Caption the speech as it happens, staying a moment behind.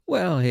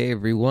Well, hey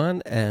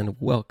everyone, and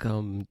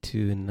welcome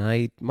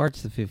tonight,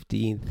 March the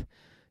 15th,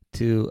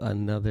 to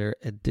another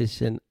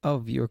edition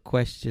of Your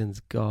Questions,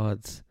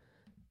 God's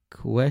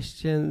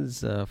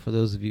Questions. For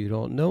those of you who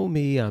don't know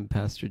me, I'm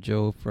Pastor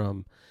Joe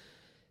from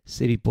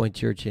City Point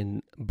Church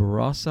in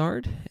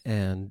Brossard,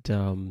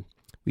 and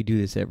we do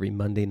this every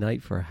Monday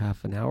night for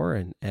half an hour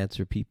and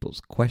answer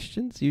people's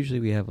questions. Usually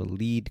we have a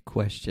lead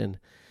question,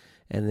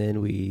 and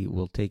then we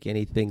will take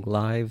anything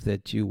live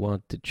that you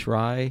want to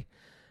try.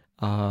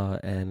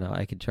 And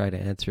I can try to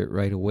answer it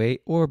right away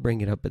or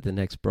bring it up at the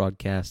next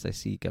broadcast. I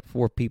see you got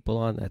 4 people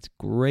on. That's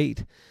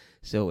great.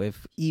 So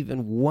if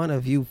even one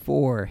of you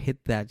 4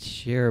 hit that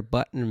share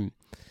button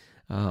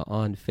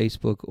on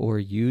Facebook or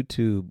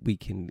YouTube,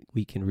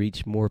 we can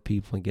reach more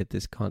people and get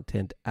this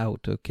content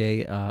out.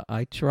 Okay.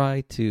 I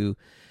try to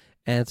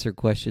answer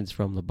questions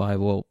from the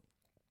Bible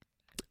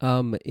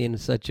in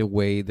such a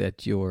way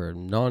that your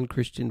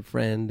non-Christian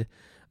friend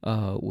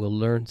will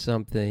learn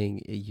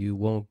something. You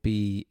won't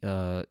be,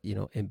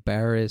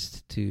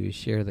 embarrassed to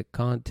share the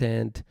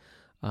content.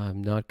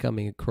 I'm not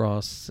coming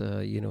across,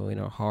 in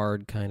a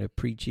hard kind of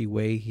preachy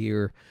way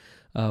here.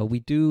 We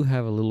do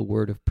have a little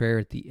word of prayer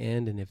at the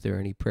end, and if there are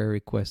any prayer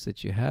requests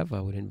that you have,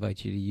 I would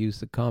invite you to use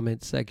the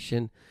comment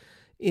section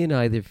in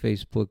either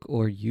Facebook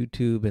or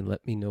YouTube and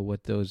let me know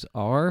what those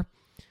are.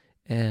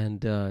 And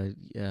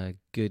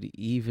good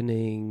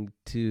evening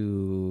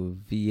to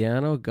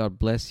Viano. God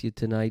bless you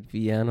tonight,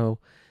 Viano.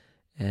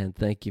 And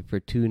thank you for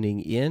tuning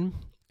in.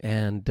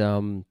 And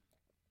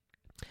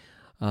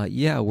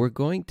we're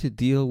going to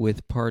deal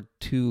with part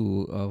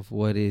 2 of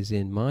what is,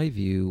 in my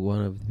view,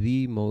 one of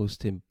the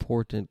most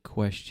important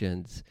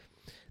questions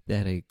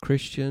that a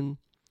Christian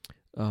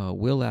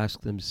will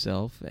ask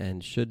themselves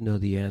and should know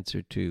the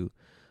answer to,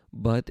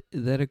 but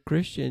that a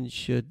Christian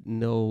should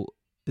know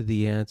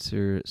the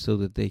answer so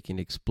that they can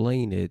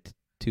explain it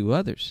to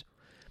others.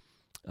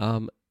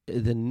 The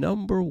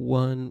number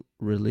one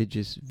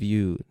religious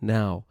view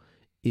now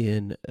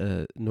in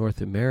North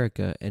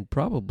America, and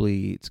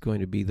probably it's going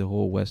to be the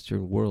whole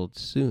Western world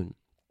soon,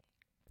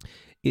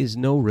 is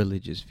no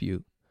religious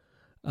view.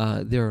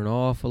 There are an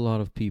awful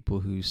lot of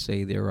people who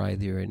say they're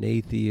either an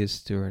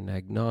atheist or an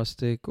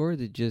agnostic, or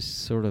they're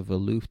just sort of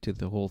aloof to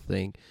the whole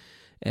thing.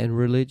 And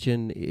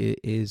religion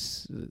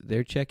is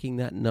they're checking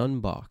that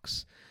none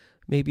box.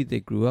 Maybe they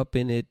grew up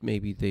in it.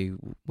 Maybe they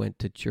went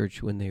to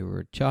church when they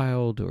were a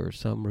child, or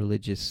some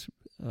religious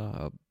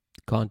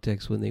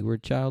context when they were a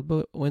child,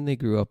 but when they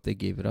grew up, they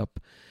gave it up.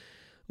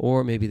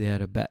 Or maybe they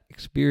had a bad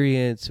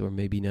experience, or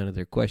maybe none of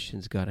their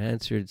questions got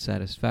answered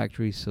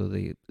satisfactorily, so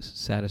they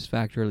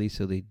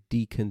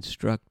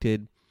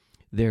deconstructed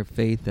their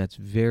faith. That's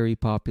very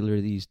popular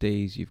these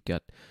days. You've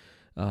got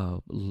a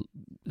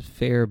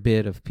fair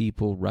bit of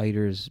people,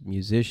 writers,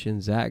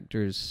 musicians,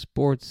 actors,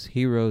 sports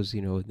heroes,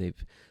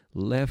 they've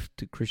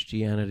left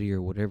Christianity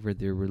or whatever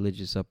their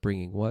religious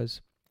upbringing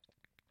was.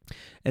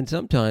 And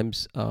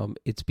sometimes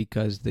it's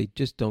because they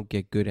just don't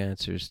get good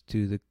answers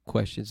to the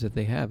questions that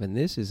they have. And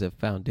this is a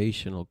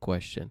foundational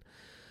question.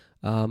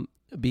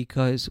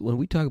 Because when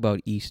we talk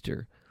about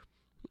Easter,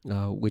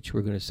 which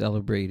we're going to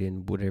celebrate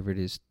in whatever it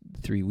is,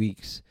 3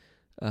 weeks,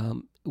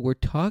 we're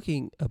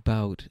talking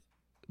about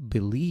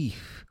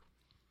belief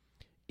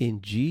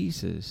in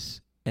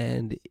Jesus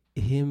and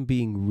him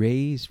being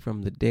raised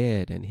from the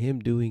dead and him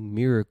doing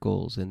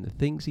miracles and the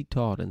things he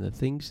taught and the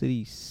things that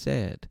he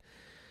said.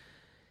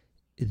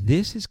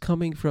 This is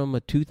coming from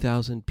a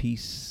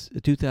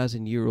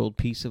 2,000-year-old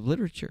piece of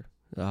literature,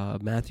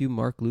 Matthew,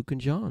 Mark, Luke,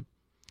 and John.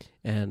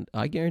 And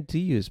I guarantee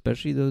you,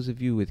 especially those of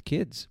you with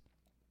kids,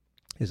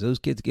 as those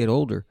kids get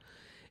older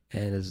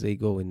and as they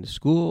go into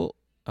school,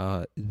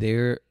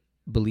 their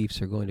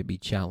beliefs are going to be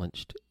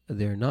challenged.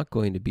 They're not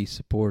going to be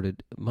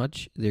supported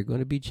much. They're going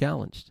to be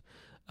challenged.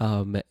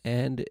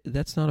 And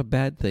that's not a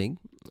bad thing,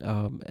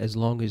 as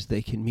long as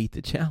they can meet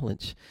the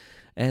challenge.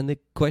 And the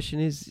question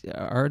is,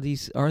 are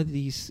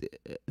these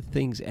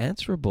things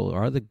answerable?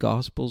 Are the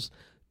Gospels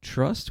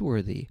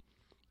trustworthy?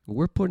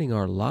 We're putting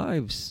our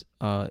lives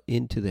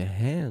into the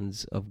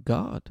hands of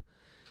God.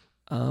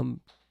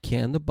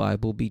 Can the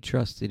Bible be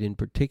trusted? In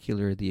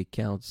particular, the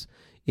accounts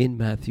in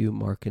Matthew,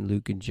 Mark, and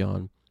Luke, and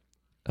John.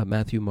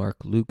 Matthew, Mark,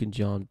 Luke, and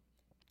John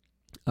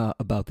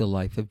about the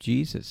life of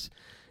Jesus.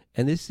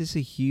 And this is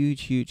a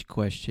huge, huge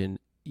question.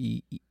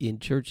 In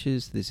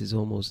churches, this is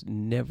almost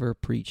never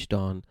preached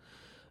on,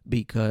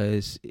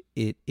 because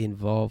it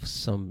involves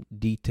some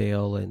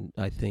detail, and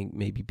I think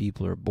maybe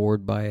people are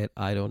bored by it.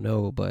 I don't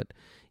know, but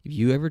if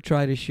you ever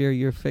try to share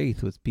your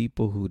faith with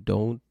people who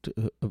don't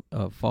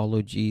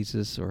follow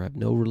Jesus or have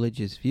no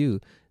religious view,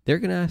 they're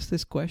going to ask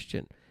this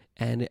question.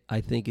 And I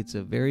think it's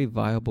a very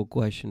viable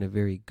question, a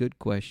very good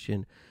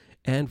question,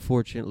 and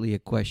fortunately a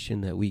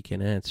question that we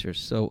can answer.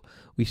 So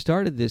we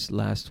started this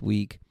last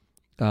week,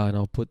 and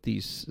I'll put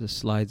these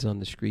slides on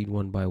the screen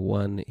one by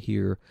one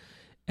here.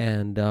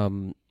 And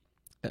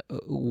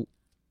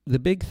the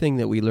big thing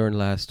that we learned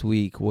last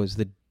week was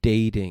the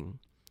dating.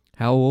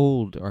 How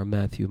old are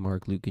Matthew,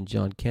 Mark, Luke, and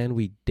John? Can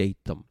we date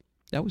them?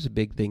 That was a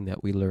big thing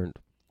that we learned.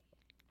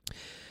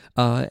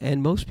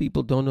 And most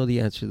people don't know the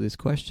answer to this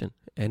question.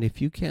 And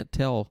if you can't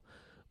tell,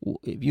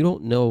 if you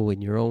don't know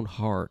in your own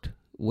heart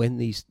when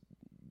these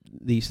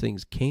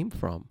things came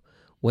from,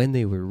 when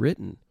they were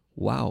written,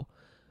 wow,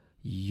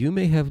 you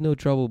may have no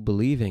trouble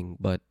believing,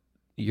 but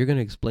you're going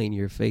to explain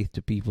your faith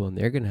to people and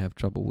they're going to have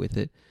trouble with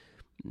it.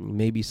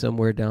 Maybe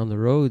somewhere down the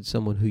road,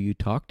 someone who you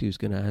talk to is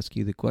going to ask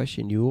you the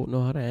question. You won't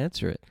know how to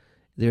answer it.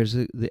 There's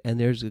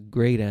a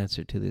great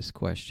answer to this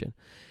question.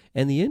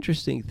 And the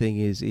interesting thing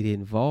is it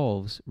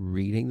involves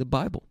reading the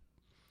Bible.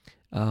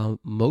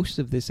 Most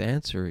of this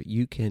answer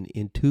you can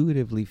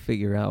intuitively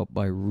figure out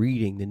by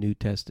reading the New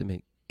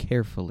Testament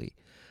carefully.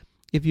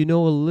 If you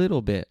know a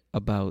little bit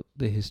about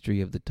the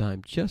history of the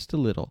time, just a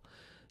little,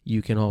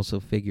 you can also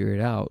figure it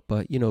out.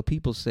 But,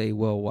 people say,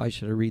 well, why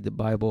should I read the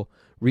Bible?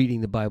 Reading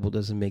the Bible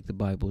doesn't make the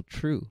Bible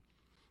true.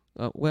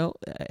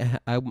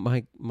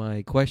 My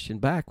question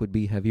back would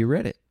be, have you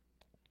read it?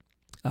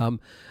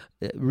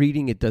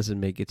 Reading it doesn't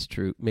make it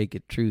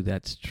true.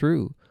 That's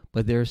true.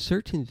 But there are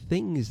certain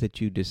things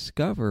that you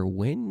discover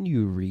when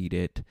you read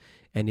it.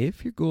 And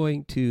if you're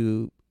going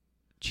to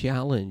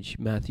challenge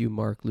Matthew,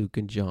 Mark, Luke,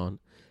 and John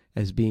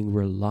as being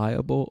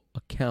reliable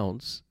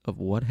accounts of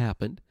what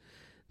happened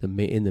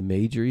in the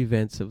major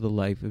events of the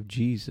life of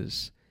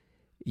Jesus,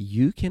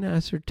 you can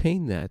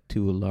ascertain that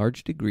to a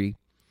large degree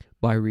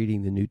by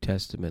reading the New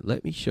Testament.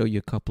 Let me show you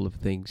a couple of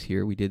things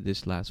here. We did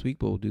this last week,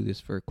 but we'll do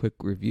this for a quick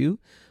review.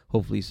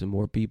 Hopefully some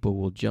more people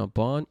will jump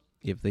on.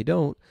 If they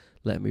don't,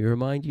 let me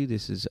remind you,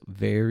 this is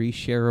very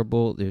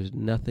shareable. There's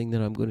nothing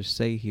that I'm going to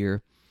say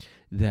here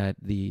that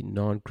the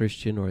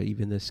non-Christian or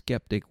even the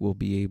skeptic will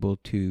be able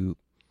to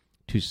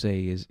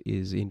say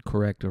is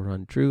incorrect or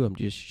untrue. I'm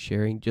just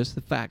sharing just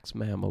the facts,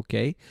 ma'am,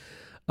 okay?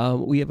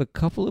 We have a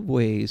couple of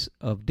ways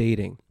of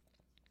dating.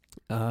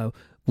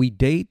 We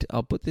date,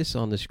 I'll put this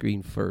on the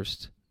screen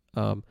first.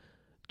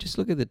 Just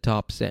look at the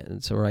top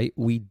sentence, all right?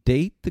 We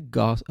date the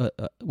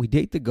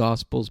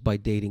Gospels by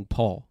dating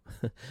Paul.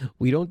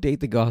 We don't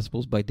date the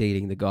Gospels by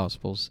dating the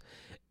Gospels.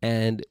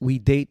 And we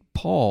date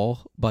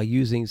Paul by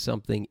using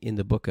something in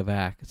the book of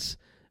Acts,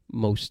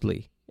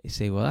 mostly. You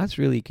say, well, that's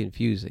really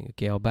confusing.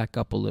 Okay, I'll back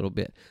up a little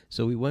bit.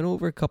 So we went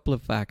over a couple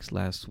of facts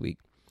last week.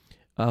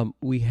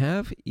 We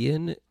have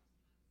not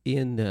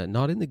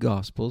in the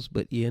Gospels,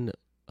 but in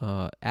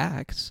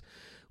Acts,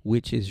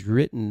 which is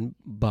written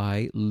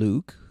by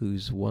Luke,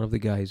 who's one of the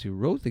guys who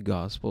wrote the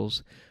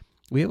Gospels,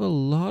 we have a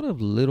lot of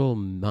little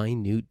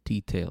minute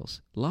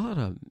details, a lot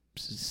of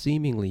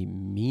seemingly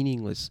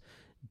meaningless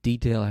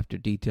detail after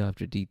detail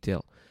after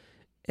detail.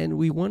 And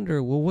we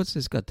wonder, well, what's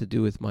this got to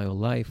do with my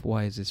life?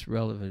 Why is this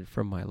relevant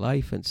from my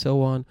life? And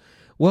so on.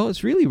 Well,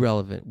 it's really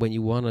relevant when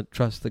you want to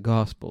trust the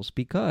Gospels,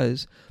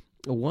 because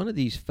one of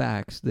these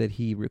facts that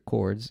he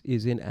records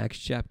is in Acts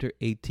chapter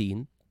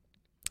 18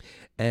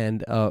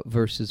 and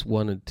verses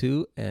 1 and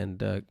 2.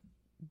 And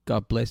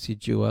God bless you,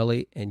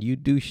 Joelle, and you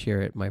do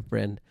share it, my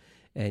friend.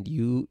 And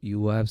you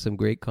will have some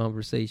great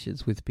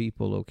conversations with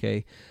people,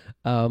 okay?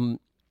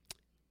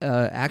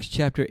 Acts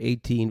chapter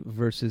 18,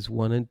 verses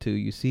 1 and 2,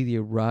 you see the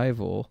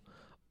arrival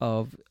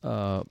of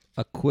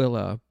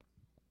Aquila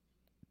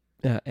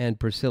and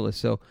Priscilla.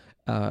 So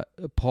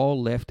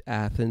Paul left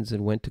Athens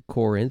and went to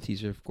Corinth.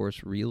 These are, of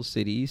course, real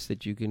cities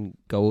that you can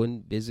go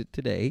and visit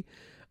today.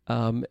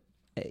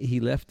 He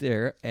left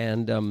there,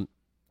 and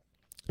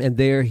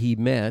there he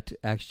met,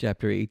 Acts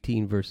chapter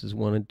 18, verses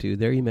 1 and 2,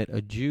 there he met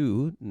a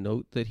Jew.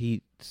 Note that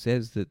he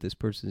says that this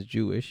person is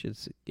Jewish.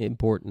 It's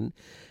important.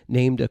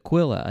 Named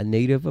Aquila, a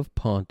native of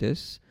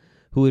Pontus,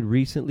 who had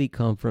recently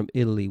come from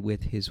Italy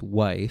with his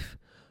wife,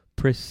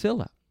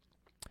 Priscilla.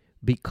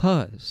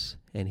 Because,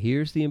 and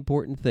here's the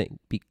important thing,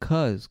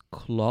 because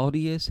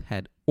Claudius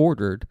had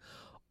ordered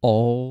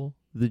all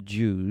the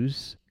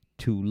Jews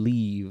to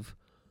leave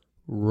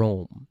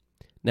Rome.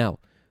 Now,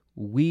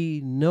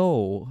 we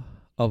know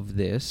of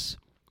this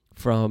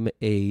from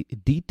a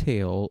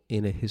detail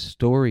in a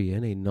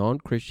historian, a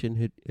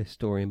non-Christian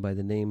historian by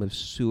the name of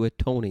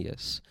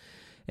Suetonius.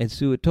 And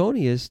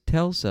Suetonius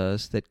tells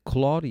us that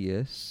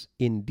Claudius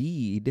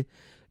indeed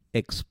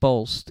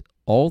expulsed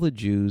all the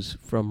Jews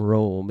from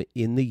Rome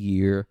in the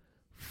year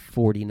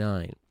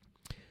 49.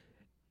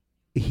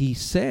 He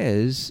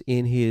says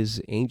in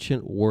his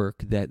ancient work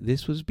that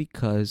this was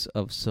because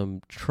of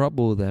some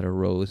trouble that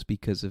arose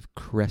because of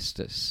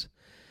Chrestus.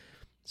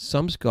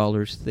 Some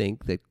scholars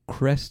think that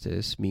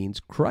Chrestus means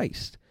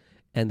Christ,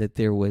 and that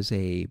there was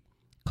a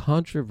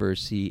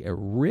controversy, a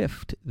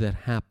rift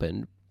that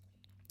happened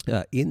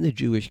in the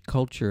Jewish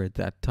culture at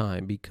that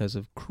time because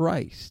of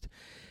Christ.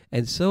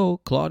 And so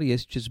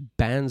Claudius just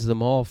bans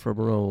them all from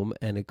Rome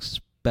and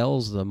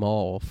expels them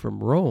all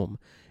from Rome.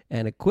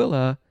 And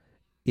Aquila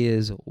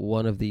is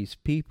one of these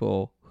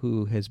people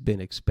who has been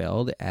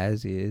expelled,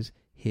 as is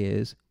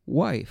his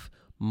wife.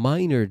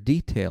 Minor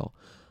detail.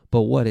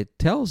 But what it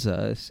tells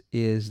us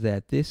is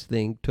that this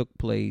thing took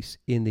place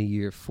in the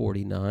year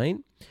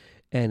 49.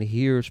 And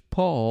here's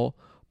Paul.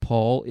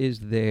 Paul is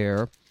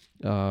there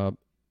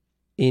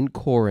in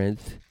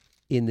Corinth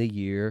in the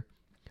year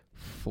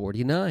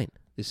 49.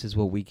 This is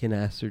what we can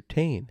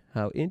ascertain.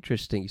 How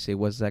interesting. You say,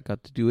 what's that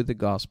got to do with the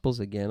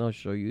Gospels? Again, I'll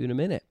show you in a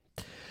minute.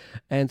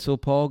 And so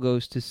Paul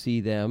goes to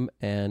see them,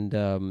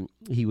 and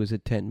he was a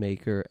tent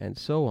maker and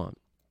so on.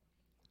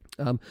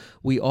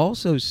 We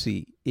also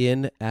see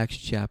in Acts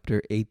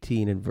chapter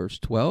 18 and verse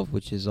 12,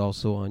 which is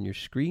also on your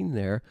screen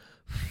there,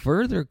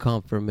 further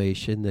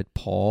confirmation that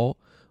Paul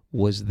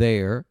was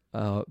there,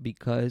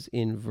 because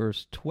in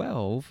verse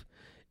 12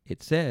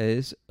 it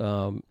says,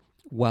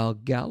 while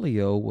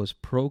Gallio was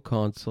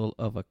proconsul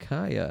of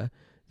Achaia,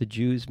 the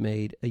Jews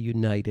made a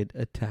united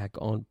attack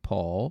on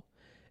Paul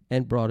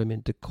and brought him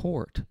into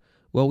court.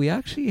 Well, we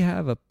actually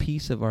have a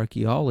piece of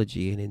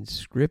archaeology, an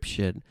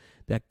inscription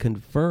that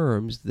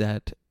confirms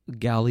that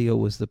Gallio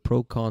was the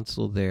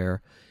proconsul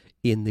there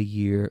in the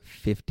year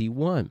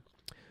 51.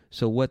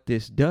 So what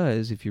this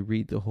does, if you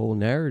read the whole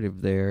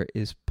narrative there,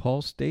 is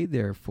Paul stayed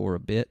there for a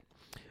bit.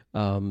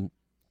 And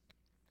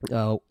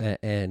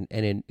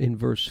in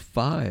verse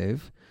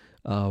 5,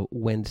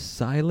 when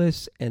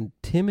Silas and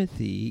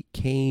Timothy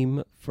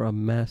came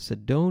from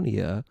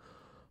Macedonia,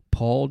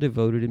 Paul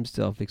devoted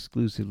himself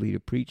exclusively to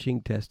preaching,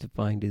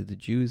 testifying to the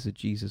Jews that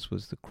Jesus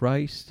was the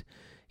Christ.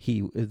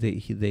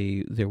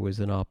 There was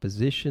an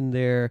opposition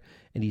there,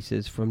 and he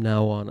says, from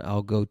now on,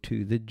 I'll go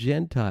to the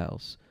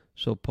Gentiles.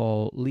 So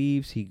Paul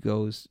leaves, he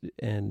goes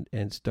and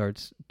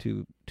starts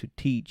to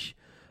teach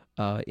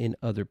in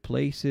other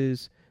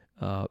places.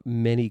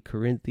 Many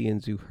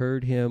Corinthians who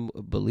heard him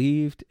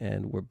believed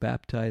and were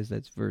baptized.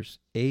 That's verse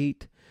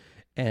 8.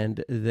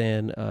 And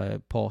then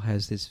Paul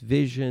has this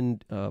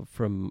vision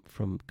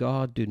from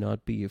God, do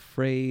not be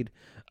afraid,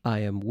 I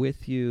am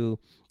with you,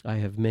 I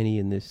have many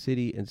in this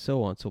city, and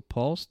so on. So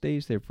Paul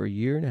stays there for a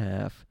year and a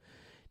half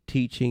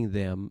teaching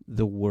them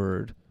the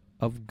word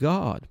of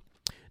God.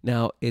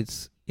 Now,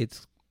 it's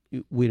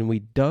when we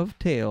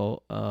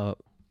dovetail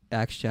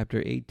Acts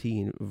chapter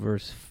 18,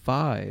 verse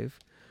 5,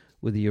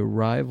 with the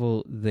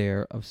arrival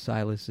there of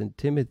Silas and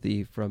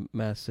Timothy from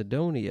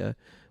Macedonia,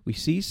 we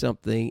see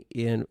something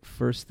in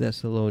 1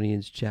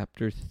 Thessalonians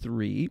chapter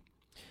 3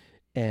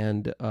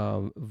 and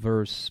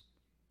verse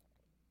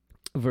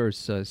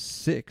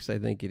 6, I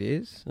think it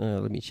is.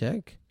 Let me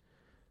check.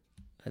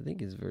 I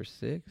think it's verse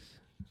 6.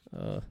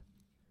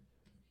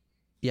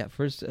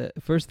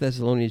 First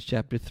Thessalonians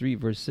chapter 3,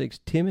 verse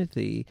 6.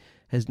 Timothy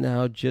has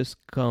now just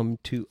come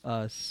to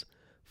us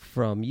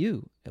from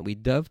you. And we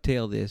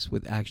dovetail this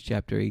with Acts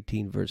chapter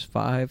 18, verse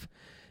 5.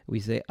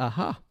 We say,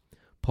 aha,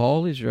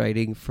 Paul is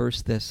writing 1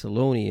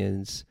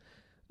 Thessalonians.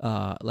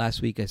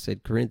 Last week I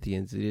said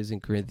Corinthians. It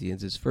isn't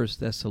Corinthians. It's 1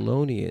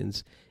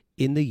 Thessalonians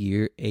in the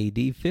year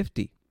AD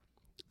 50.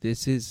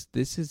 This is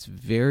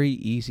very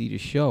easy to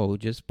show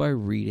just by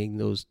reading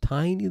those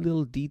tiny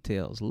little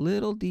details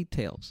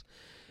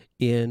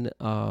in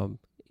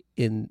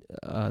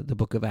the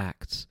book of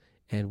Acts.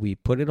 And we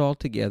put it all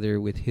together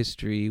with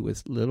history,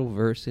 with little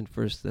verse in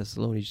 1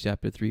 Thessalonians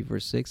chapter 3,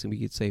 verse 6, and we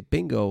could say,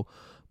 bingo,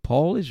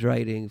 Paul is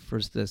writing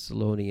 1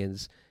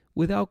 Thessalonians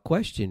without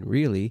question,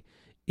 really,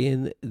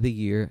 in the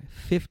year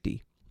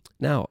 50.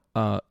 Now,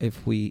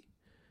 if we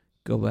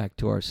go back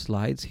to our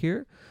slides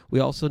here, we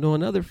also know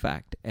another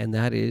fact, and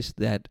that is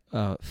that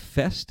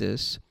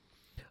Festus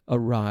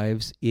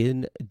arrives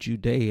in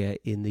Judea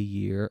in the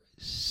year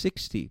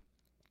 60.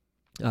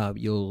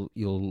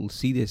 You'll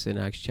see this in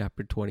Acts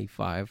chapter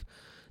 25.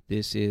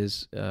 This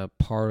is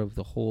part of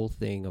the whole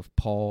thing of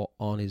Paul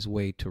on his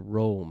way to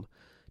Rome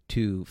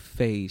to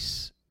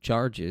face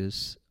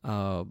charges,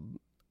 and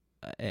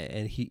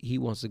he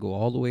wants to go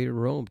all the way to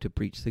Rome to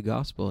preach the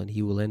gospel, and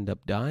he will end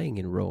up dying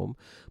in Rome.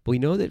 But we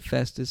know that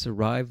Festus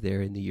arrived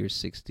there in the year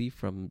 60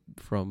 from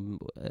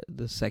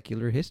the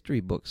secular history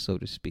books, so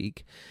to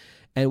speak.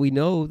 And we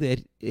know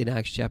that in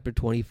Acts chapter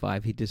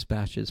 25, he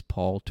dispatches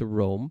Paul to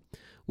Rome.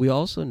 We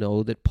also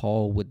know that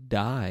Paul would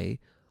die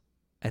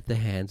at the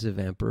hands of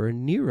Emperor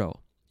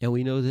Nero. And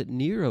we know that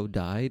Nero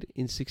died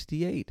in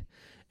 68.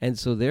 And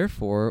so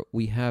therefore,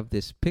 we have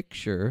this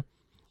picture,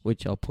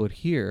 which I'll put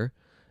here,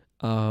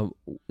 that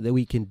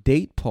we can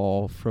date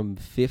Paul from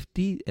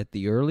 50 at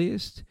the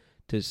earliest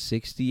to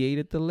 68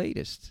 at the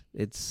latest.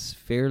 It's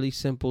fairly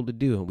simple to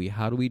do. And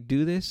how do we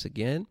do this?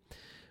 Again,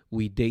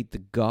 we date the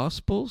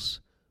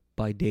Gospels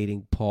by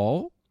dating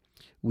Paul.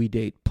 We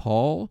date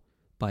Paul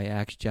by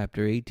Acts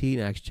chapter 18,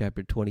 Acts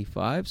chapter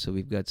 25. So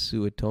we've got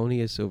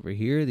Suetonius over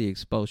here, the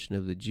expulsion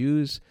of the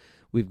Jews.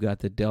 We've got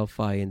the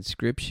Delphi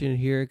inscription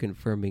here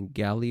confirming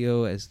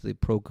Gallio as the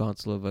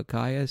proconsul of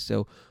Achaia.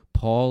 So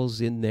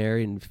Paul's in there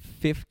in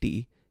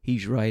 50.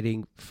 He's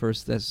writing 1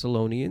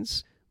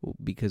 Thessalonians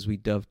because we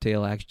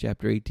dovetail Acts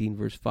chapter 18,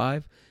 verse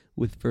 5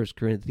 with 1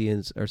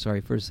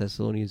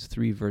 Thessalonians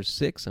 3, verse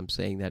 6. I'm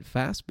saying that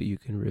fast, but you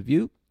can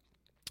review.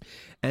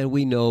 And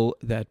we know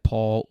that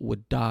Paul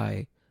would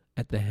die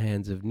at the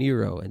hands of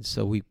Nero. And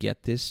so we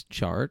get this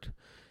chart.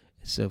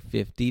 So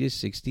 50 to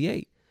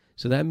 68.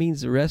 So that means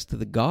the rest of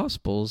the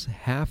Gospels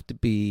have to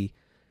be,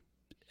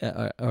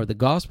 the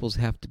Gospels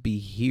have to be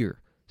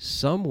here,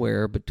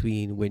 somewhere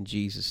between when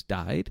Jesus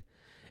died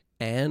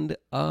and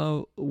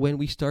when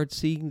we start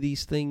seeing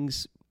these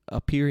things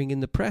appearing in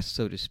the press,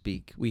 so to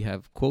speak. We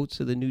have quotes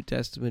of the New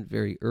Testament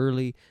very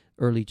early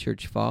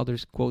church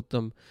fathers quote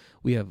them.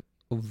 We have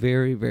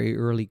very, very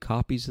early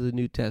copies of the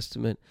New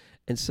Testament.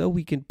 And so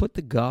we can put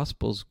the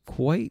Gospels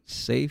quite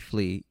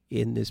safely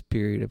in this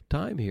period of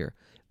time here.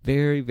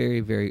 Very,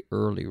 very, very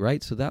early,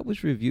 right? So that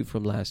was review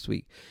from last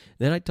week.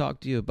 Then I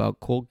talked to you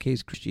about Cold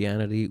Case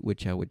Christianity,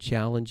 which I would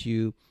challenge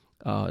you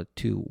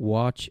to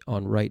watch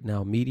on Right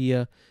Now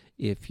Media.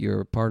 If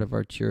you're part of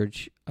our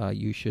church,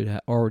 you should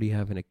already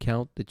have an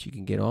account that you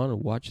can get on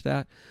and watch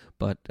that.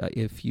 But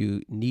if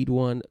you need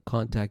one,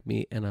 contact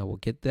me and I will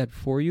get that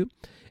for you.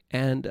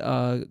 And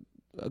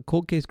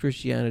Cold Case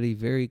Christianity,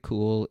 very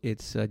cool.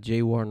 It's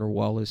J. Warner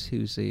Wallace,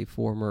 who's a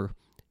former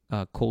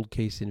cold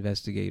case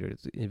investigator,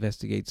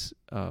 investigates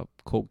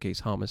cold case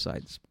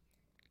homicides.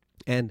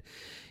 And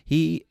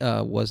he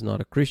was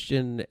not a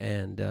Christian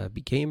and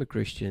became a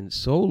Christian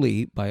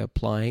solely by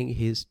applying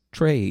his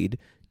trade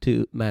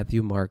to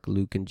Matthew, Mark,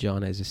 Luke, and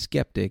John as a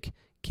skeptic,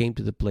 came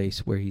to the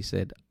place where he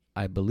said,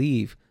 I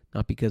believe,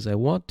 not because I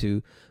want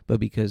to, but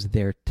because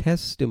their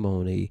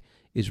testimony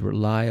is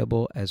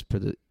reliable as per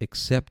the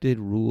accepted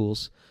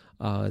rules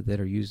that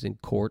are used in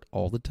court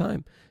all the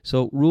time.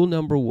 So rule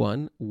number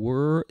one,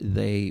 were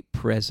they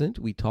present?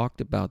 We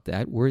talked about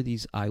that. Were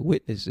these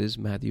eyewitnesses,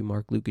 Matthew,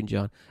 Mark, Luke, and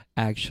John,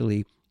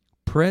 actually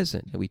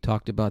present? And we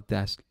talked about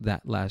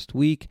that last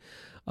week.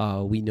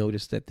 We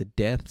noticed that the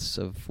deaths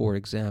of, for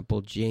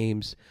example,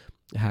 James,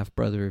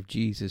 half-brother of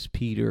Jesus,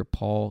 Peter,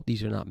 Paul,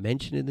 these are not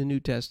mentioned in the New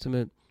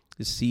Testament.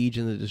 The siege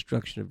and the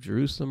destruction of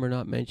Jerusalem are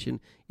not mentioned.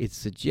 It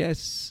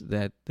suggests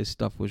that this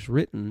stuff was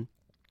written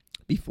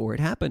before it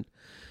happened.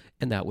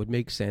 And that would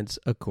make sense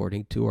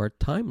according to our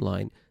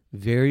timeline.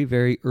 Very,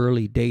 very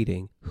early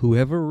dating.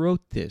 Whoever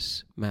wrote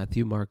this,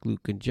 Matthew, Mark,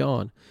 Luke, and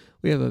John,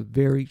 we have a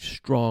very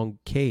strong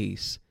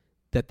case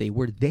that they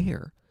were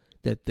there,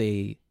 that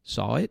they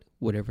saw it,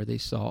 whatever they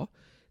saw,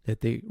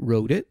 that they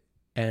wrote it,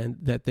 and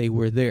that they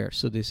were there.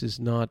 So this is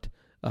not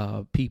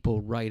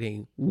people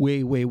writing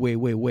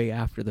way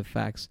after the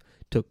facts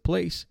took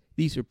place.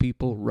 These are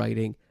people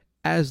writing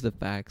as the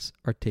facts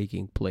are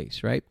taking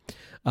place, right?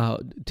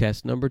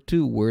 Test number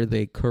two, were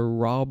they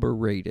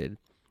corroborated?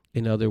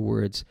 In other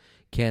words,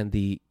 can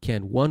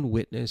one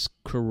witness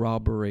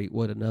corroborate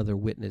what another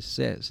witness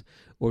says?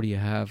 Or do you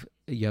have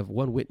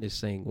one witness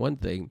saying one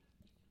thing,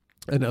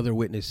 another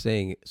witness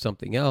saying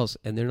something else,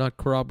 and they're not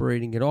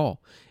corroborating at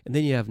all? And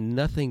then you have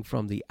nothing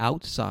from the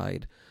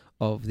outside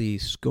of the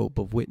scope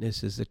of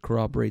witnesses that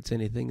corroborates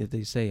anything that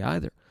they say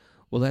either.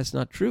 Well, that's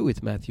not true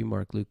with Matthew,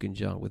 Mark, Luke, and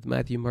John. With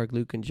Matthew, Mark,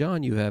 Luke, and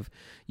John, you have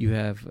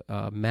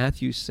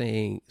Matthew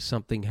saying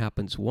something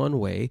happens one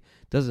way,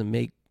 doesn't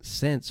make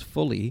sense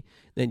fully.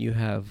 Then you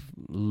have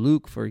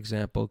Luke, for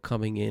example,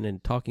 coming in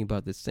and talking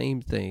about the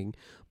same thing,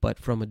 but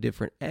from a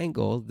different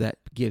angle that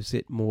gives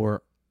it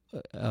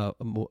a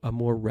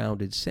more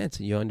rounded sense,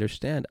 and you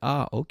understand,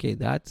 okay,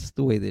 that's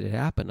the way that it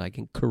happened. I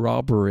can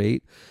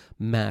corroborate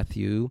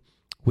Matthew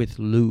with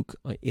Luke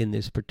in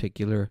this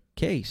particular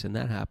case, and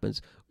that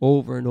happens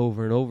over and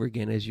over and over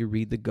again. As you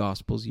read the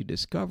Gospels, you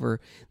discover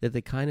that they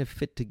kind of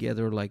fit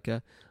together like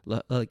a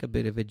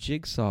bit of a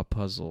jigsaw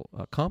puzzle,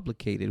 a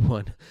complicated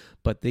one,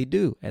 but they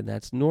do, and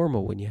that's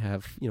normal when you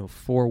have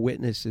four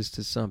witnesses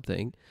to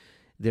something.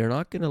 They're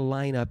not going to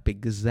line up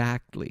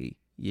exactly.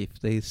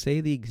 If they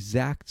say the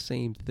exact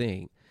same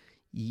thing,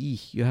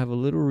 you have a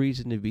little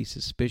reason to be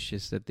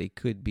suspicious that they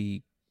could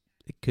be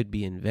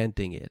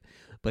inventing it.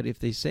 But if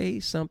they say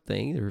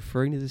something, they're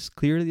referring to this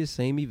clearly the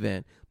same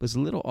event, but it's a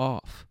little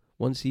off.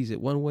 One sees it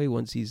one way,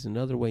 one sees it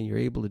another way, and you're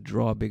able to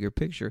draw a bigger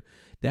picture.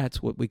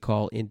 That's what we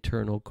call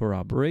internal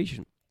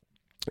corroboration.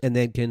 And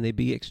then can they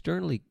be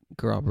externally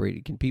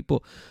corroborated? Can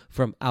people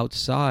from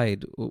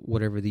outside,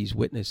 whatever these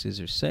witnesses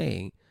are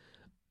saying,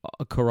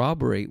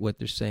 corroborate what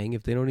they're saying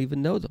if they don't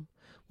even know them?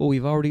 Well,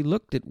 we've already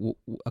looked at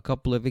a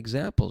couple of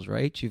examples,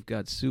 right? You've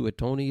got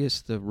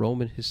Suetonius, the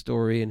Roman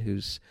historian,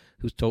 who's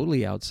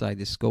totally outside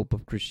the scope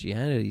of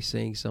Christianity,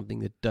 saying something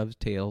that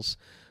dovetails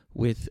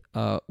with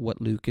what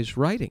Luke is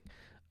writing.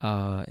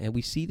 And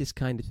we see this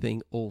kind of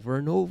thing over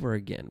and over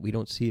again. We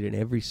don't see it in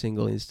every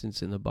single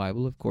instance in the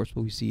Bible, of course,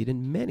 but we see it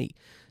in many,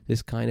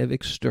 this kind of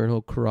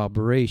external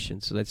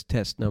corroboration. So that's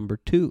test number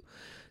 2.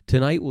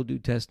 Tonight we'll do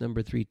test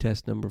number 3,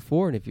 test number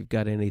 4, and if you've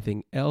got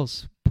anything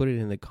else, put it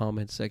in the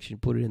comment section,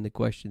 put it in the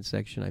question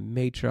section. I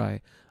may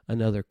try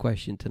another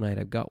question tonight.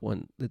 I've got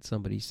one that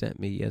somebody sent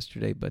me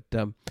yesterday, but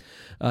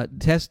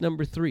test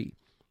number 3,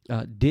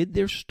 did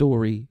their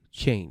story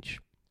change?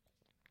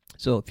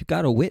 So if you've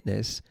got a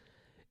witness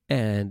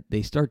and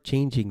they start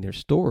changing their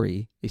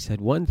story, they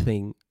said one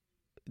thing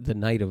the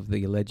night of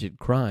the alleged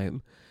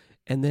crime,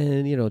 and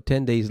then,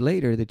 10 days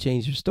later, they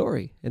change their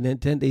story. And then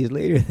 10 days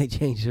later, they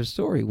change their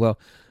story. Well,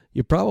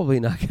 you're probably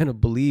not going to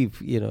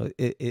believe,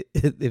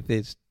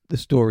 if the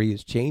story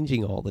is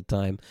changing all the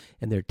time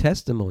and their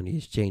testimony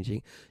is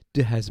changing.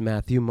 Has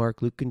Matthew,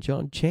 Mark, Luke, and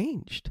John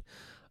changed?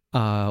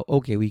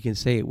 Okay, we can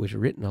say it was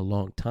written a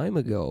long time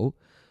ago.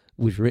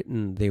 It was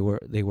written, they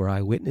were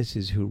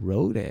eyewitnesses who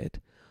wrote it.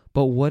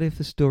 But what if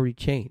the story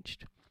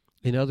changed?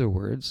 In other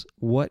words,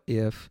 what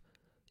if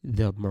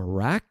the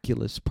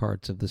miraculous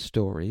parts of the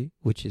story,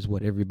 which is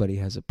what everybody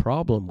has a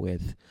problem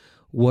with,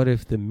 what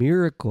if the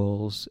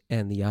miracles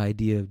and the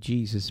idea of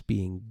Jesus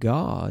being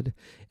God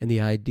and the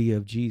idea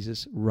of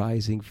Jesus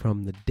rising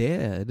from the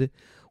dead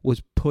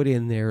was put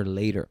in there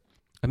later?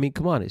 I mean,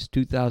 come on, it's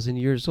 2,000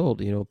 years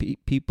old. You know,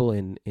 people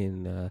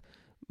in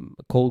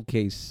cold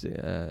case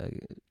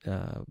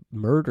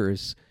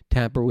murders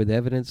tamper with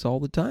evidence all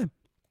the time,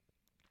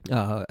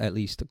 at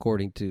least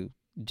according to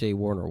J.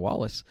 Warner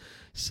Wallace.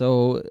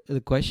 So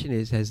the question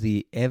is, has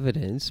the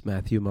evidence,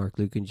 Matthew, Mark,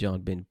 Luke, and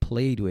John, been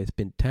played with,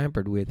 been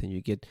tampered with, and you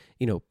get,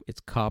 it's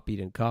copied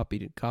and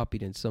copied and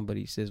copied, and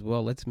somebody says,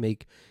 well, let's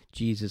make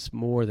Jesus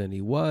more than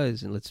he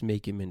was, and let's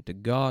make him into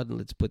God, and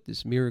let's put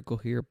this miracle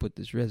here, put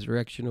this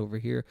resurrection over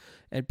here,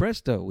 and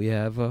presto, we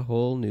have a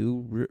whole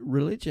new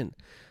religion.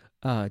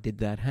 Did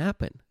that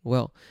happen?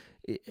 Well,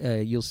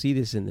 you'll see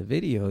this in the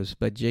videos,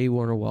 but J.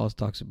 Warner Wallace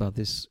talks about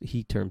this,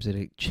 he terms it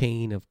a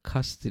chain of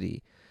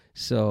custody.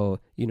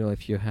 So,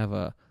 if you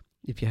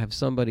have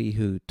somebody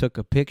who took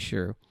a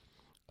picture,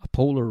 a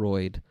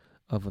Polaroid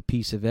of a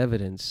piece of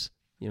evidence,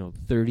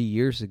 30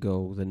 years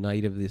ago, the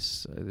night of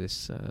this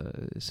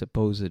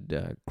supposed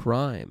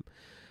crime,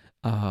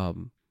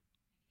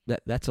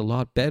 that's a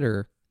lot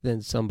better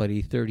than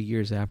somebody 30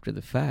 years after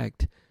the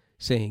fact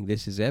saying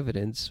this is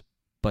evidence,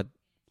 but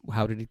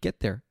how did it get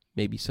there?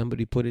 Maybe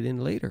somebody put it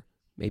in later.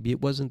 Maybe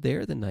it wasn't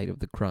there the night of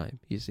the crime,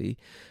 you see.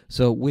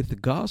 So with the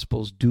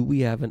Gospels, do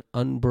we have an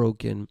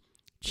unbroken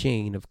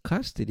chain of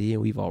custody?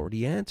 And we've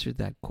already answered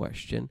that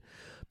question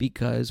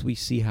because we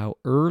see how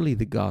early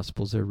the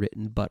Gospels are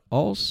written, but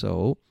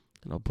also,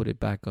 and I'll put it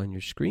back on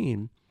your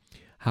screen,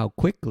 how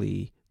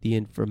quickly the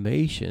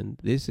information,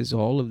 this is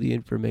all of the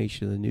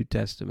information in the New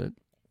Testament,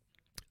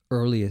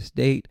 earliest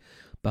date,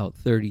 about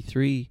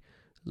 33,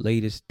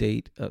 latest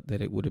date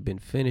that it would have been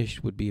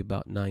finished would be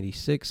about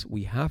 96.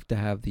 We have to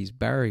have these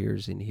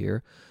barriers in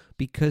here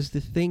because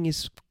the thing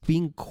is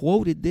being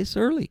quoted this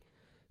early.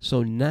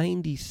 So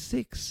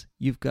 96,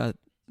 you've got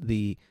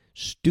the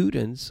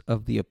students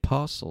of the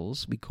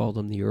apostles, we call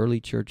them the early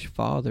church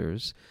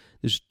fathers.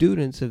 The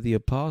students of the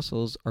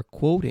apostles are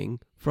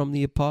quoting from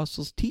the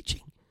apostles'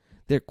 teaching.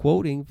 They're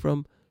quoting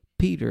from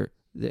Peter,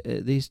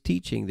 his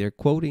teaching. They're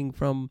quoting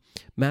from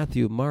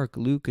Matthew, Mark,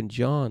 Luke, and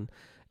John.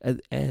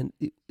 And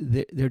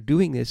they're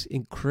doing this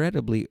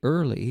incredibly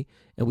early,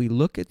 and we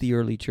look at the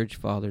early church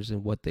fathers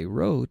and what they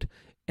wrote,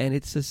 and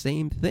it's the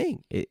same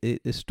thing.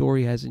 The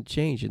story hasn't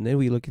changed. And then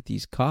we look at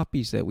these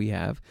copies that we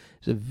have.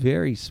 There's a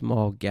very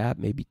small gap,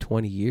 maybe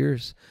 20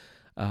 years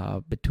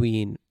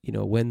between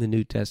when the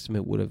New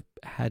Testament would have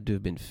had to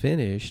have been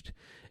finished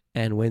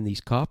and when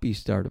these copies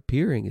start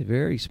appearing. A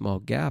very small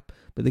gap,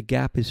 but the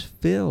gap is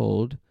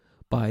filled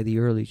by the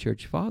early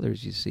church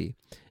fathers, you see.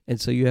 And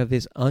so you have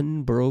this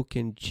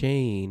unbroken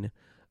chain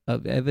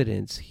of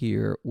evidence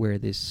here where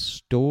this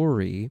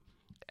story,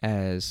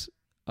 as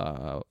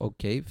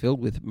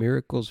filled with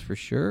miracles for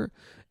sure,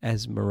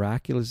 as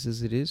miraculous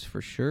as it is for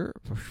sure,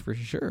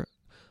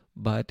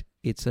 but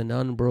it's an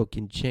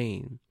unbroken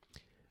chain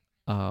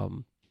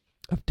of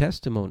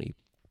testimony.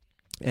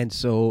 And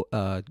so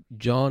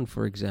John,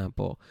 for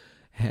example,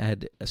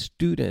 had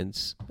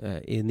students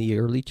in the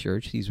early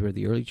church. These were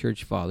the early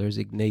church fathers: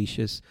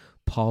 Ignatius,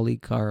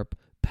 Polycarp,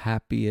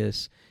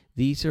 Papias.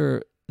 These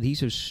are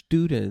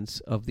students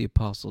of the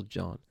Apostle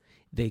John.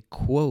 They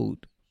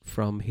quote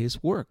from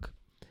his work,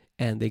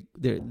 and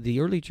the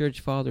early church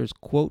fathers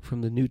quote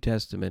from the New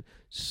Testament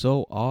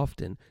so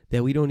often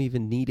that we don't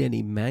even need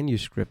any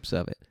manuscripts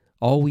of it.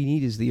 All we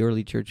need is the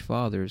early church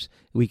fathers.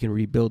 We can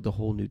rebuild the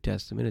whole New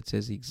Testament. It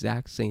says the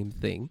exact same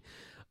thing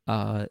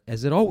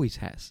as it always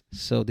has.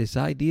 So this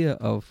idea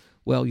of,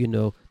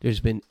 there's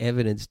been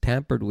evidence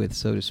tampered with,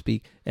 so to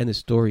speak, and the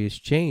story has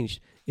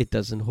changed, it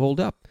doesn't hold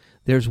up.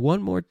 There's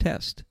one more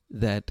test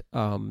that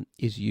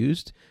is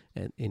used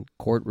in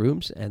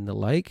courtrooms and the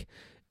like,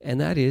 and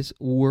that is,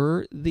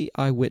 were the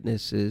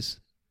eyewitnesses,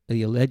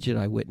 the alleged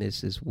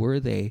eyewitnesses, were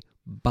they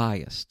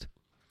biased?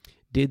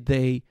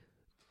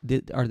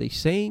 Are they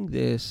saying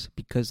this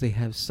because they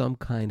have some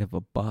kind of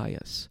a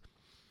bias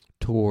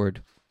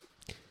toward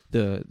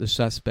the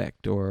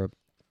suspect or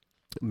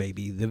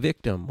maybe the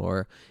victim,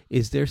 or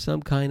is there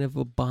some kind of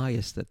a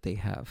bias that they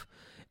have?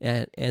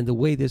 And the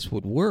way this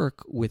would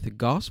work with the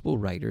gospel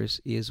writers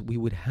is we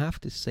would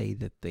have to say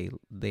that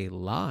they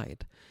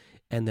lied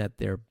and that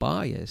their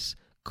bias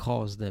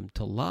caused them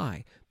to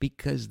lie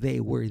because they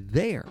were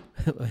there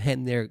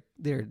and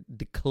they're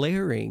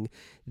declaring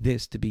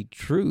this to be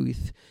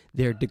truth.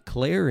 They're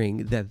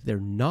declaring that they're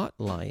not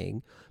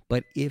lying,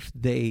 but if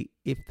they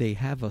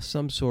have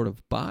some sort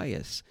of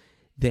bias,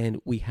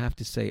 then we have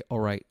to say, all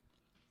right,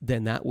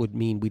 then that would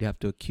mean we'd have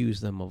to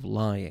accuse them of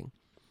lying.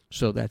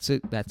 So that's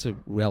a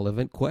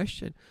relevant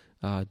question.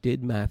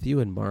 Did Matthew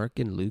and Mark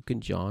and Luke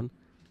and John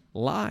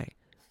lie?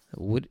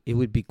 It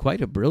would be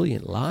quite a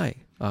brilliant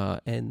lie.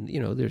 And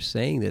they're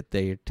saying that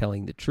they're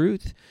telling the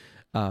truth.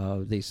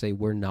 They say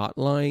we're not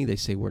lying. They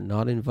say we're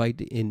not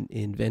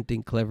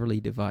inventing cleverly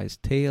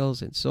devised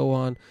tales and so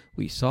on.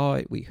 We saw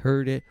it, we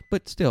heard it,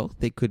 but still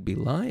they could be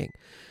lying.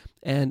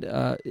 And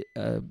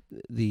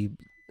the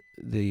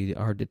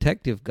our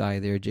detective guy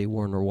there, J.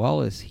 Warner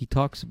Wallace, he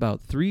talks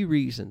about 3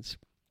 reasons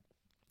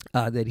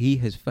that he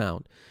has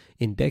found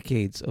in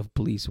decades of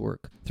police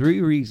work.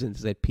 3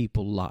 reasons that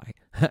people lie.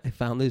 I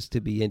found this to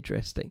be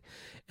interesting.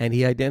 And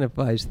he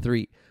identifies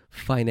 3: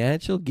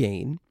 financial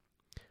gain,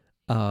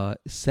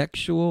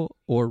 sexual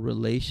or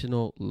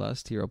relational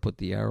lust. Here, I'll put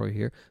the arrow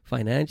here.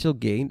 Financial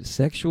gain,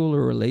 sexual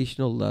or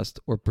relational lust,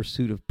 or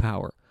pursuit of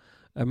power.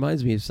 It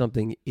reminds me of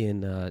something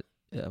in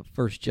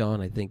 1 John,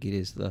 I think it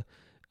is, the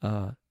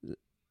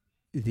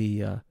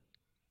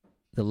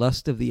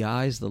lust of the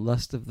eyes, the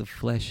lust of the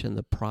flesh, and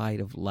the pride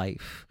of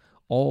life.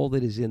 All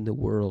that is in the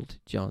world,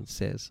 John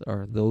says,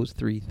 are those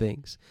 3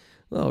 things.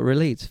 Well, it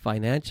relates.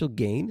 Financial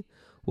gain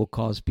will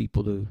cause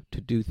people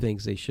to do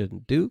things they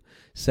shouldn't do.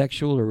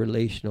 Sexual or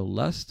relational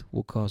lust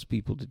will cause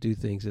people to do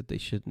things that they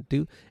shouldn't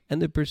do.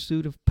 And the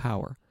pursuit of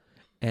power.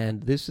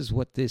 And this is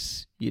what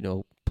this,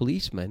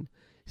 policeman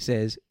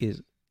says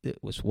is, it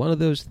was one of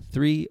those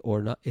 3,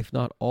 or not, if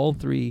not all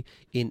 3,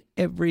 in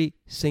every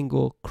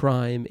single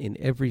crime, in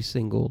every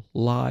single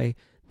lie.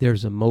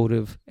 There's a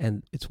motive,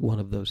 and it's one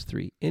of those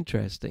 3.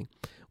 Interesting.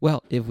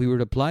 Well, if we were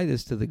to apply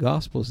this to the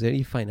Gospels,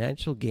 any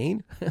financial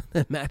gain?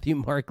 Matthew,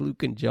 Mark,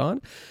 Luke, and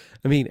John?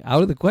 I mean,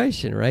 out of the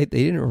question, right?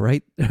 They didn't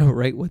write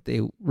what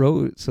they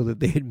wrote so that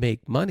they'd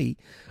make money.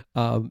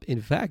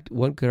 In fact,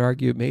 one could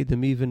argue it made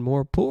them even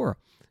more poor,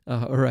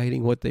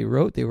 writing what they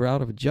wrote. They were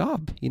out of a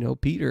job.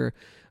 Peter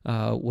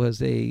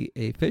was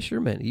a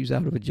fisherman. He was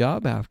out of a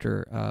job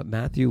after.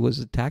 Matthew was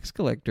a tax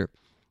collector.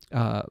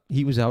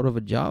 He was out of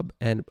a job,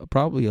 and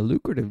probably a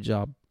lucrative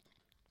job,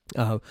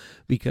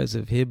 because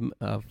of him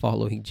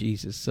following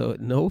Jesus. So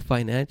no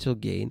financial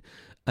gain.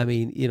 I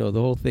mean, the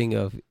whole thing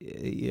of,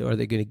 are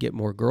they going to get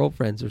more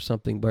girlfriends or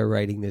something by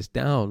writing this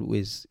down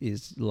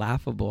is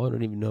laughable. I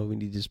don't even know if we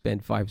need to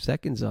spend 5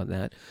 seconds on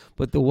that.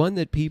 But the one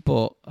that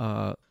people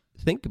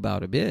think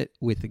about a bit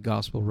with the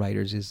gospel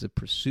writers is the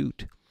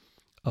pursuit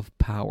of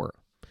power.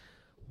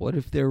 What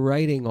if they're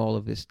writing all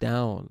of this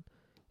down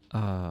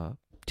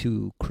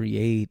to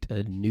create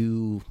a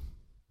new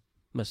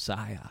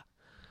Messiah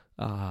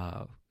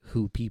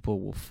who people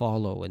will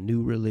follow, a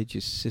new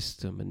religious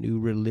system, a new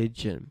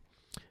religion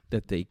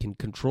that they can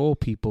control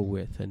people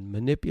with and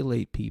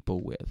manipulate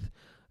people with?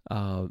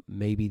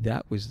 Maybe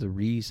that was the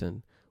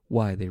reason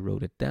why they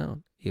wrote it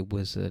down. It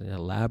was an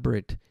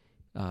elaborate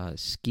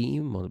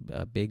scheme,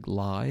 a big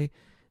lie,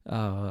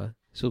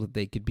 so that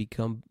they could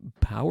become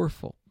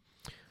powerful.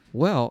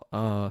 Well,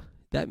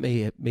 that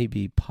may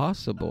be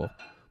possible,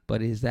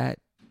 but is that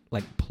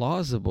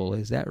plausible?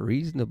 Is that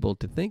reasonable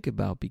to think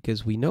about?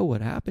 Because we know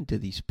what happened to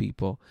these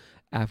people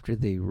after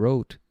they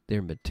wrote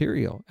their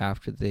material,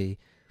 after they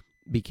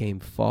became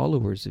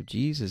followers of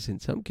Jesus, in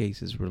some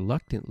cases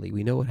reluctantly.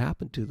 We know what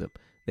happened to them.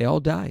 They all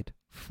died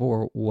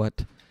for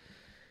what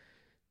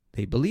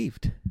they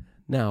believed.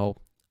 Now,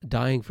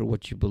 dying for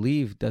what you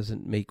believe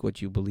doesn't make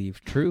what you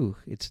believe true.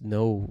 It's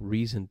no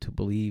reason to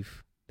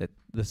believe that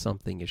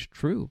something is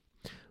true.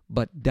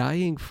 But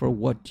dying for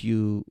what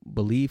you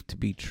believe to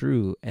be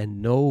true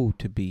and know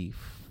to be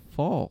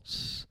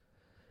false,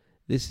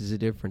 this is a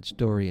different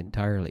story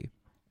entirely.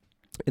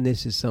 And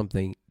this is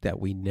something that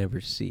we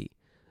never see.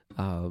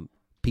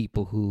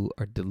 People who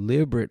are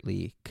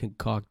deliberately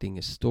concocting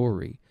a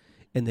story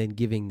and then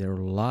giving their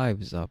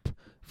lives up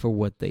for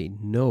what they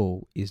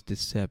know is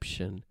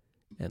deception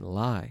and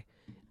lie.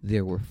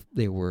 There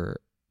were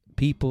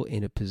people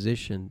in a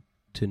position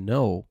to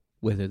know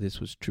whether this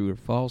was true or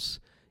false,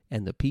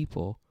 and the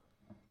people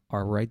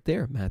are right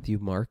there: Matthew,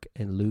 Mark,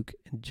 and Luke,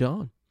 and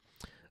John.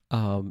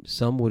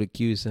 Some would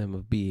accuse them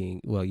of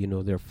being,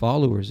 they're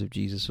followers of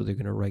Jesus, so they're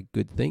going to write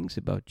good things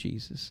about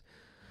Jesus.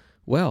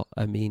 Well,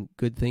 I mean,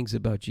 good things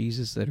about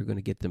Jesus that are going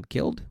to get them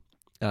killed.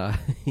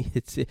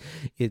 It's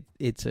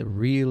a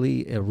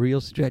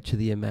real stretch of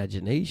the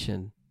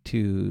imagination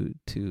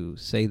to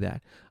say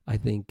that. I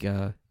think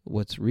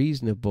what's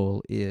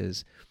reasonable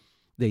is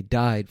they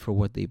died for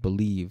what they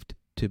believed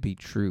to be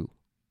true.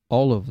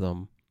 All of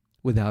them,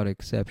 without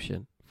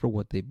exception, for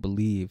what they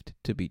believed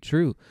to be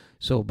true.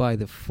 So by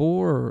the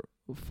four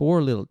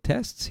little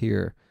tests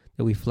here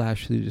that we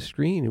flash through the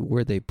screen,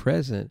 were they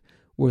present?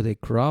 Were they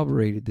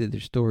corroborated? Did their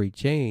story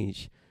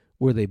change?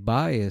 Were they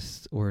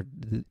biased, or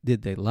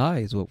did they lie,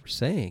 is what we're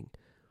saying.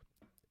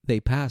 They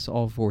pass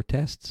all 4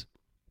 tests.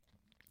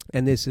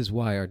 And this is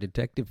why our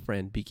detective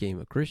friend became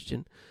a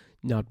Christian,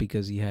 not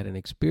because he had an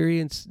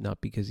experience,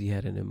 not because he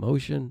had an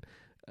emotion,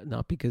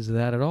 not because of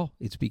that at all.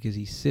 It's because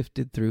he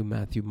sifted through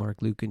Matthew,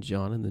 Mark, Luke, and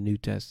John in the New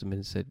Testament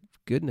and said,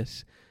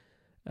 goodness,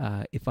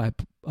 if I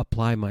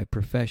apply my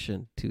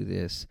profession to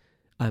this,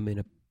 I'm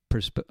in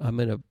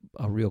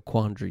a real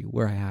quandary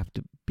where I have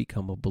to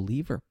become a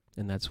believer.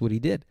 And that's what he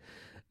did.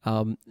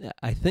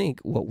 I think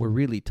what we're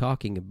really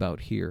talking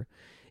about here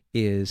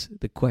is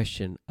the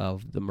question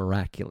of the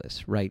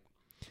miraculous, right?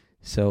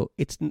 So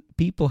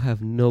people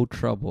have no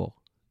trouble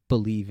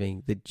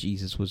believing that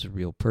Jesus was a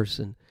real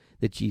person,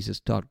 that Jesus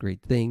taught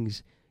great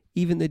things,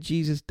 even that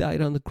Jesus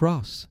died on the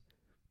cross.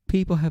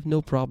 People have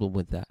no problem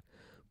with that.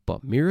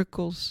 But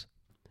miracles,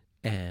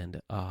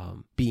 and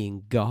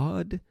being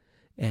God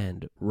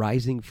and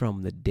rising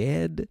from the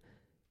dead.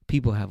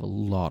 People have a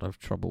lot of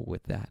trouble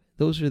with that.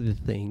 Those are the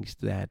things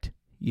that,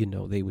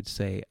 they would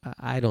say,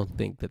 I don't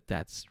think that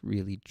that's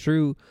really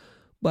true,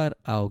 but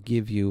I'll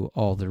give you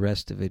all the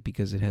rest of it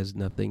because it has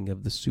nothing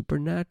of the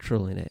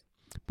supernatural in it.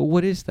 But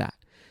what is that?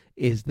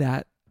 Is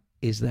that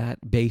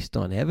based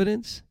on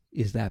evidence?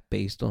 Is that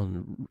based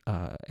on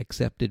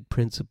accepted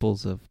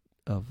principles of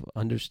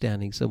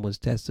understanding someone's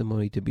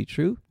testimony to be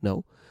true?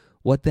 No.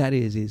 What that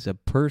is a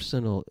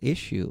personal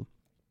issue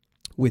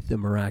with the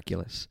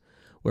miraculous,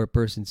 where a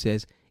person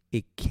says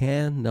it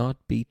cannot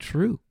be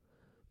true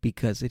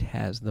because it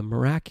has the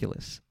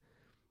miraculous.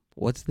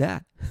 What's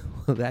that?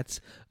 Well, that's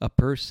a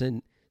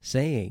person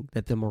saying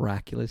that the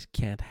miraculous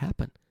can't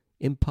happen.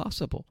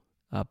 Impossible.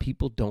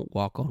 People don't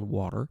walk on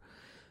water.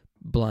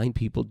 Blind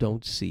people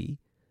don't see.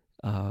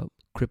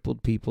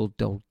 Crippled people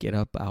don't get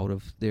up out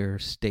of their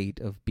state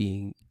of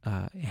being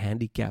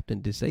handicapped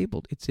and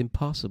disabled. It's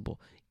impossible.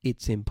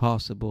 It's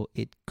impossible.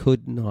 It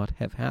could not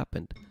have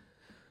happened.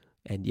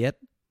 And yet,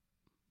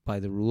 by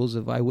the rules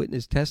of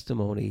eyewitness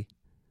testimony,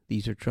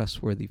 these are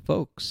trustworthy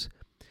folks.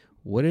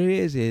 What it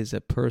is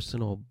a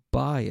personal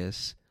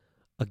bias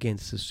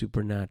against the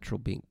supernatural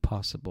being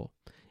possible.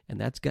 And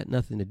that's got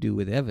nothing to do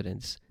with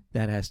evidence.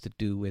 That has to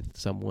do with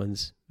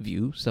someone's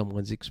view,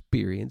 someone's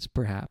experience,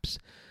 perhaps,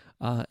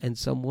 and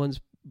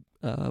someone's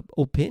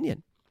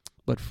opinion.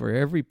 But for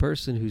every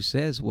person who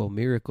says, well,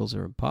 miracles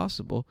are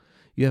impossible,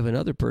 you have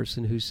another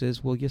person who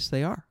says, well, yes,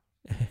 they are.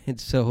 And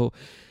so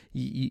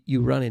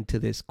you run into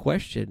this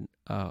question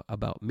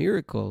about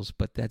miracles,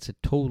 but that's a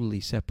totally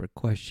separate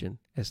question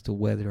as to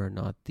whether or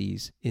not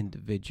these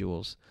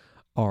individuals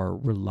are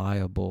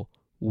reliable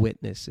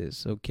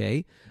witnesses.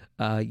 Okay,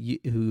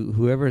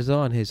 whoever's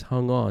on has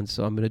hung on,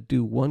 so I'm going to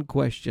do one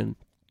question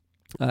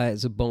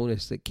as a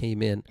bonus that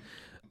came in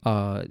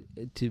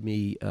to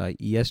me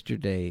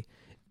yesterday,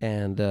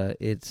 and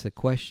it's a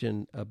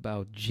question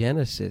about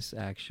Genesis,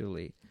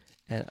 actually.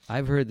 And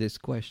I've heard this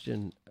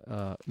question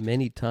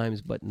many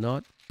times, but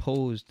not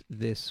posed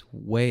this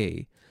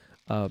way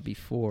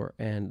before.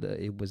 And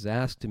it was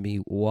asked to me,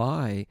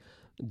 why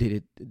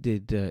did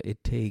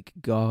it take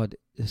God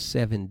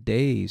 7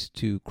 days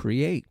to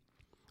create?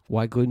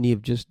 Why couldn't he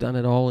have just done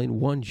it all in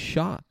one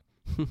shot?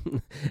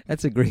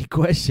 That's a great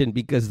question,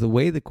 because the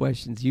way the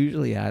question's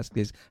usually asked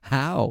is,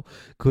 how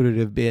could it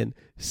have been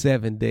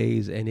 7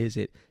 days, and is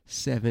it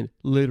 7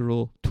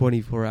 literal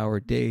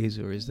 24-hour days,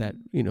 or is that,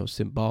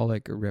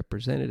 symbolic or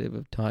representative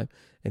of time,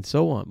 and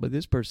so on? But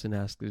this person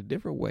asked it a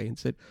different way and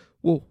said,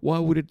 well, why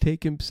would it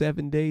take him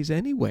 7 days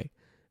anyway?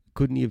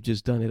 Couldn't he have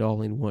just done it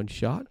all in one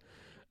shot?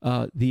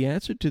 The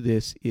answer to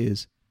this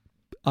is,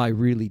 I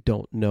really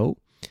don't know.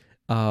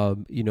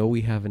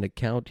 We have an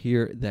account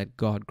here that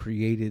God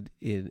created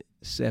in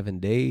 7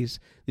 days.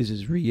 This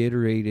is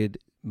reiterated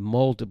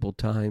multiple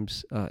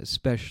times,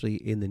 especially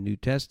in the New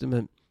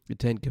Testament. The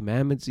Ten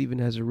Commandments even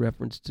has a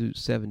reference to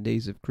 7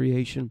 days of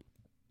creation.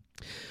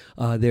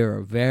 There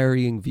are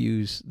varying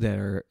views that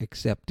are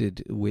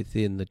accepted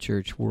within the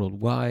church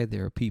worldwide.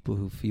 There are people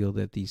who feel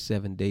that these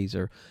 7 days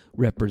are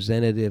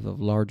representative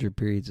of larger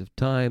periods of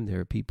time.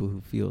 There are people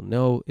who feel,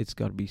 no, it's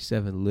got to be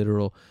 7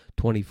 literal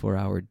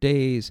 24-hour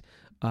days.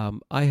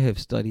 I have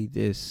studied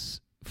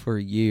this for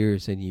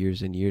years and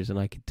years and years, and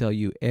I can tell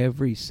you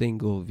every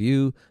single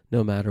view,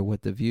 no matter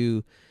what the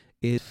view,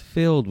 is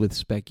filled with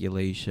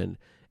speculation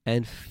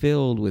and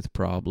filled with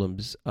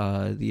problems.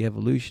 The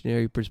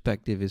evolutionary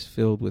perspective is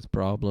filled with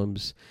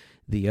problems.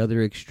 The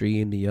other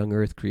extreme, the young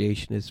earth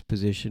creationist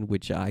position,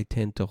 which I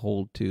tend to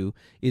hold to,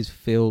 is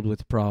filled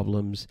with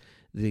problems.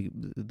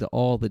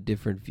 All the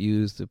different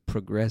views, the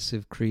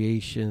progressive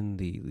creation,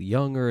 the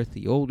young earth,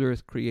 the old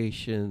earth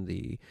creation,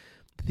 the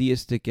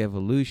theistic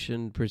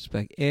evolution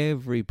perspective,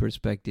 every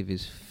perspective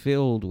is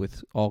filled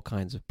with all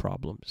kinds of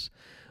problems.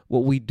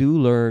 What we do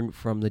learn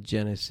from the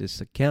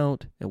Genesis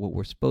account, and what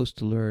we're supposed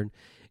to learn,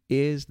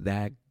 is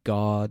that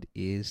God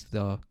is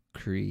the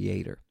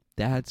creator.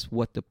 That's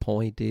what the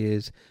point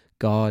is.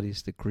 God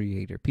is the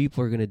creator.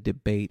 People are going to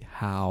debate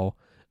how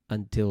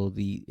until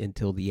the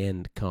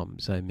end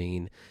comes.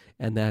 And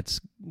that's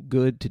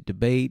good to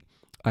debate.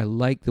 I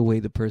like the way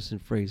the person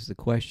phrased the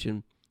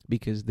question,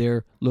 because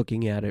they're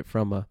looking at it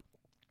from a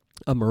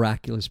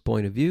miraculous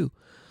point of view.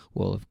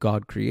 Well, if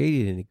God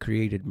created and he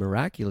created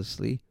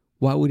miraculously,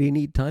 why would he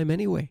need time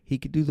anyway? He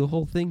could do the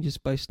whole thing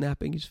just by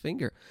snapping his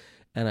finger.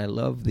 And I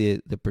love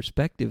the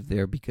perspective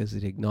there, because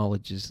it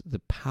acknowledges the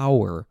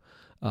power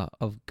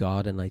of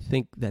God. And I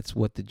think that's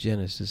what the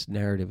Genesis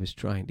narrative is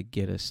trying to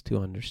get us to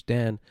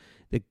understand,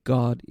 that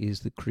God is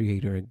the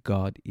creator and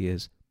God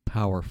is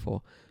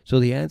powerful. So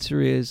the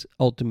answer is,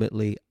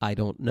 ultimately, I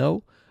don't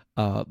know,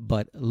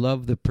 but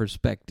love the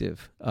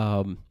perspective.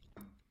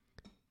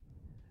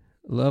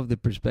 Love the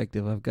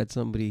perspective. I've got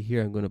somebody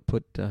here. I'm going to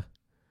put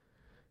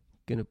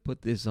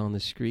this on the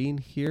screen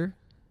here.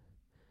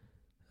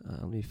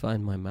 Let me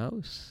find my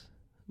mouse.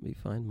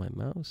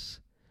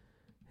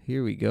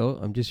 Here we go.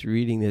 I'm just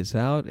reading this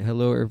out.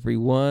 Hello,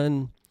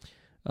 everyone.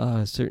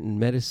 certain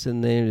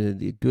medicine there,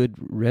 the good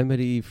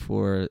remedy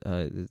for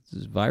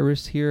this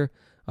virus here.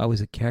 I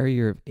was a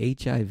carrier of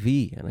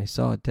HIV, and I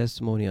saw a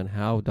testimony on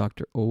how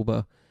Dr.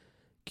 Oba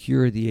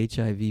cured the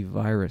HIV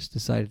virus.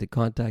 Decided to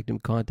contact him,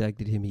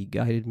 contacted him. He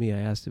guided me. I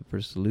asked him for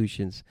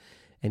solutions,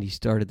 and he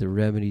started the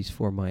remedies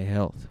for my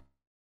health.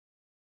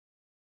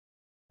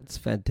 It's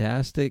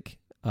fantastic.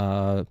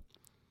 I'm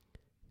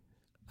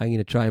going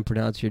to try and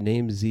pronounce your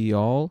name,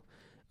 Zial.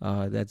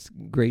 That's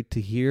great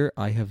to hear.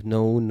 I have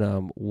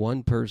known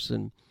one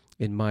person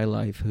in my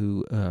life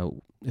who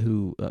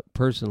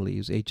personally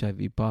is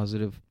HIV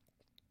positive,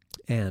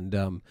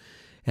 and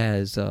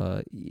has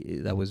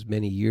that was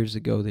many years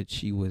ago that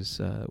she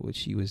was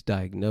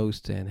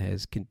diagnosed, and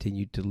has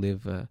continued to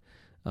live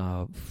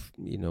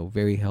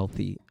very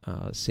healthy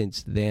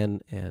since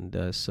then.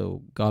 And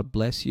so God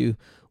bless you.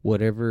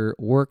 Whatever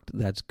worked,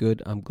 that's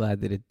good. I'm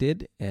glad that it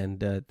did,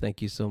 and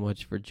thank you so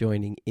much for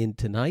joining in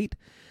tonight.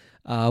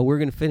 We're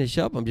going to finish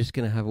up. I'm just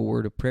going to have a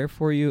word of prayer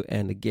for you,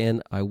 and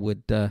again, I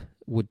would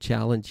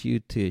challenge you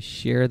to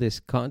share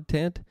this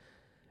content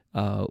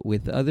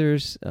with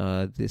others.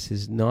 This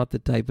is not the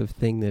type of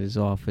thing that is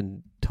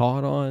often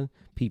taught on.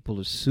 People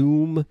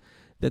assume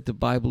that the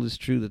Bible is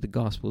true, that the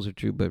Gospels are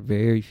true, but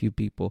very few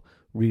people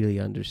really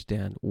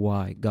understand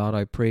why. God,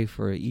 I pray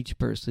for each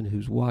person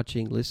who's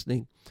watching,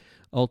 listening,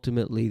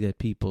 ultimately that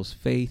people's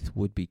faith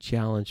would be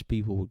challenged,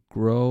 people would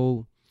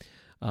grow,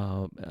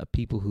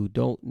 people who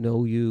don't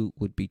know you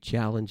would be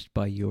challenged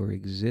by your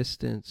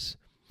existence,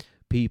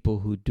 people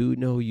who do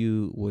know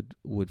you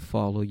would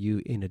follow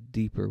you in a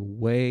deeper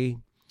way.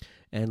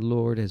 And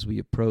Lord, as we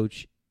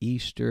approach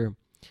Easter,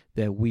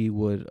 that we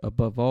would,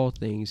 above all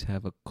things,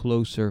 have a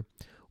closer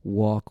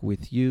walk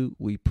with you.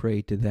 We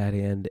pray to that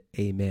end.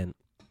 Amen.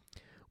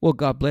 Well,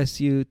 God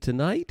bless you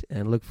tonight,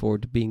 and look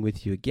forward to being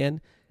with you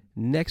again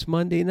next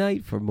Monday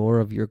night for more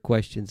of your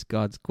questions,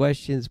 God's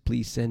questions.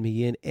 Please send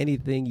me in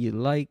anything you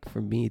like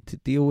for me to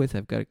deal with.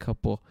 I've got a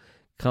couple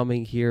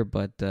coming here,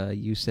 but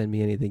you send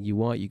me anything you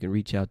want. You can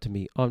reach out to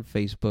me on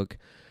Facebook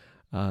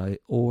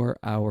or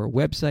our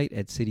website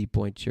at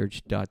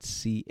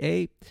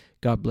citypointchurch.ca.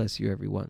 God bless you, everyone.